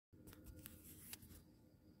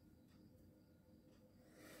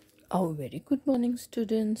Oh, very good morning,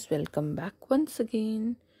 students. Welcome back once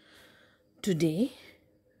again. Today,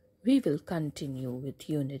 we will continue with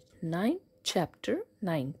Unit 9, Chapter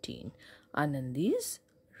 19, Anandi's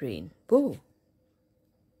Rainbow.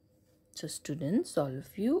 So, students, all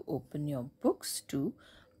of you, open your books to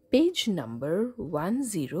page number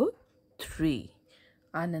 103,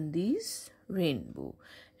 Anandi's Rainbow.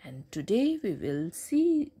 And today, we will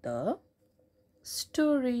see the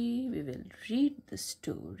story. We will read the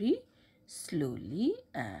story slowly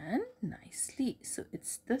and nicely. So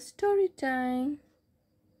it's the story time.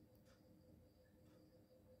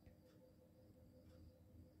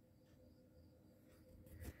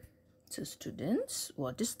 So students,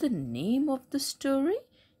 what is the name of the story?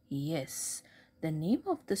 Yes, the name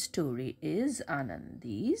of the story is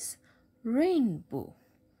Anandi's Rainbow.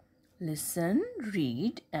 Listen,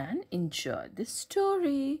 read and enjoy the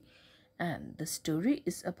story. And the story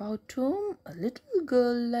is about whom? A little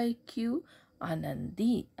girl like you,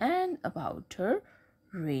 Anandi, and about her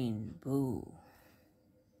rainbow.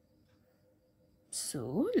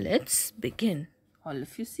 So let's begin. All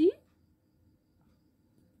of you see?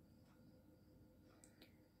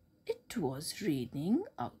 It was raining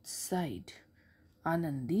outside.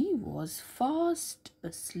 Anandi was fast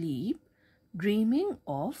asleep, dreaming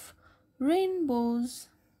of rainbows.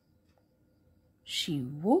 She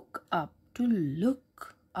woke up to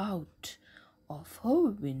look out of her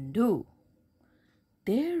window.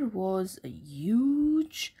 There was a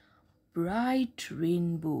huge, bright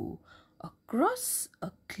rainbow across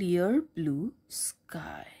a clear blue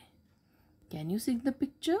sky. Can you see the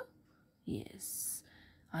picture? Yes.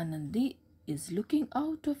 Anandi is looking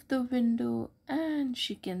out of the window and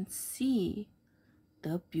she can see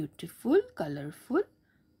the beautiful, colorful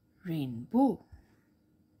rainbow.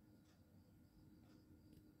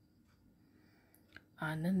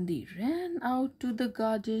 Anandi ran out to the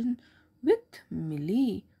garden with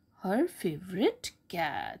Millie, her favorite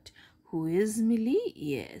cat. Who is Millie?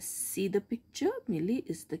 Yes, see the picture? Millie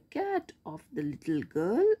is the cat of the little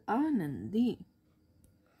girl Anandi.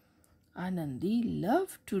 Anandi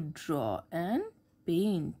loved to draw and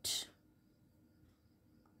paint.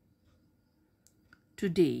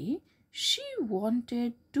 Today, she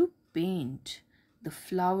wanted to paint the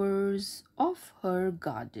flowers of her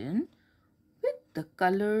garden with the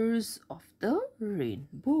colors of the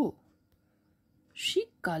rainbow. She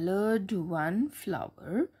colored one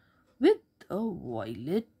flower with a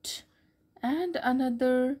violet and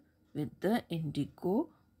another with the indigo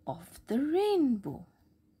of the rainbow.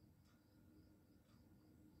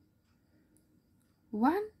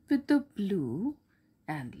 One with the blue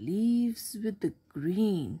and leaves with the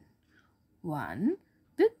green. One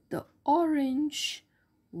with the orange,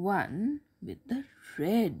 one with the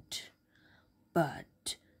red.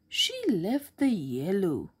 But she left the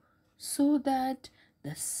yellow so that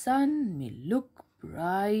the sun may look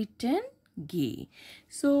bright and gay.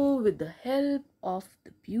 So with the help of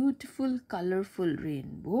the beautiful colorful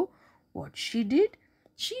rainbow, what she did?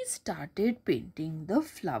 She started painting the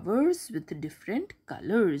flowers with different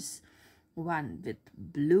colors. One with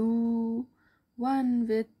blue, one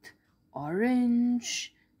with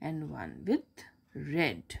orange and one with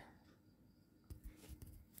red.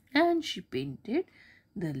 And she painted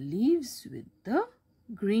the leaves with the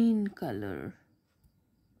green color.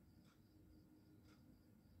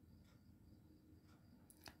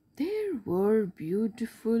 There were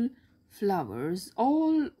beautiful flowers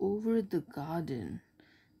all over the garden.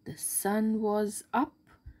 The sun was up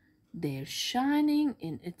there shining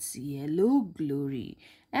in its yellow glory,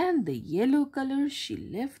 and the yellow color she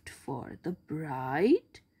left for the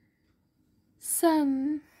bright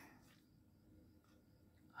sun.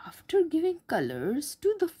 After giving colors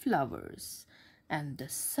to the flowers and the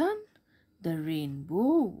sun, the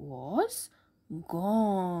rainbow was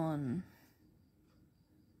gone.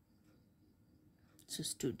 So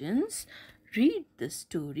students, read the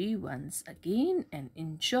story once again and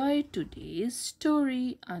enjoy today's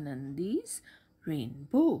story, Anandi's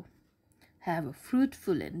Rainbow. Have a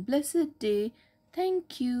fruitful and blessed day.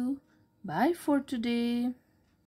 Thank you. Bye for today.